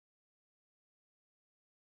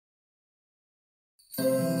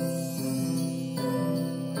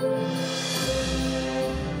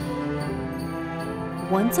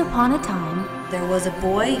Once upon a time, there was a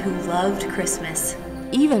boy who loved Christmas.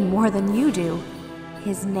 Even more than you do.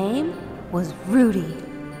 His name was Rudy.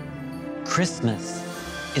 Christmas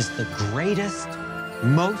is the greatest,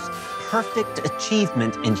 most perfect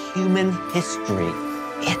achievement in human history.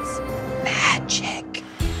 It's magic.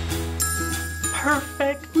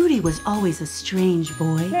 Perfect. Rudy was always a strange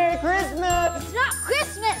boy. Merry Christmas! It's not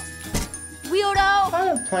Christmas! Weirdo! I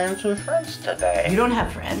have plans with friends today. You don't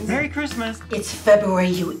have friends. Merry Christmas! It's February,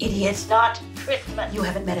 you idiot. It's not Christmas. You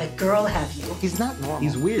haven't met a girl, have you? He's not normal.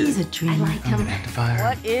 He's weird. He's a dream. I like him.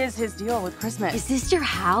 What is his deal with Christmas? Is this your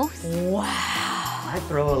house? I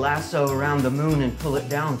throw a lasso around the moon and pull it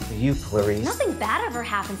down for you, Clarice. Nothing bad ever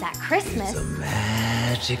happens at Christmas. It's a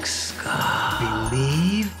magic scar.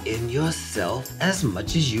 Believe in yourself as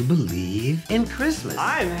much as you believe in Christmas.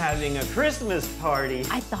 I'm having a Christmas party.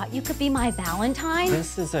 I thought you could be my Valentine.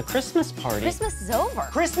 This is a Christmas party. Christmas is over.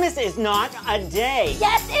 Christmas is not a day.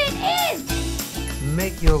 Yes, it is!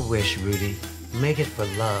 Make your wish, Rudy. Make it for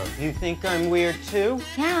love. You think I'm weird too?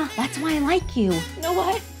 Yeah, that's why I like you. You know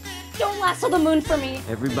what? Don't lasso the moon for me.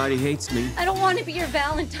 Everybody hates me. I don't want to be your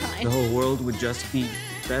Valentine. The whole world would just be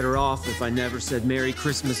better off if I never said Merry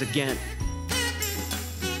Christmas again.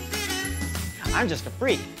 I'm just a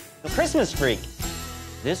freak, a Christmas freak.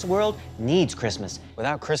 This world needs Christmas.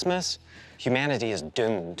 Without Christmas, humanity is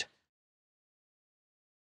doomed.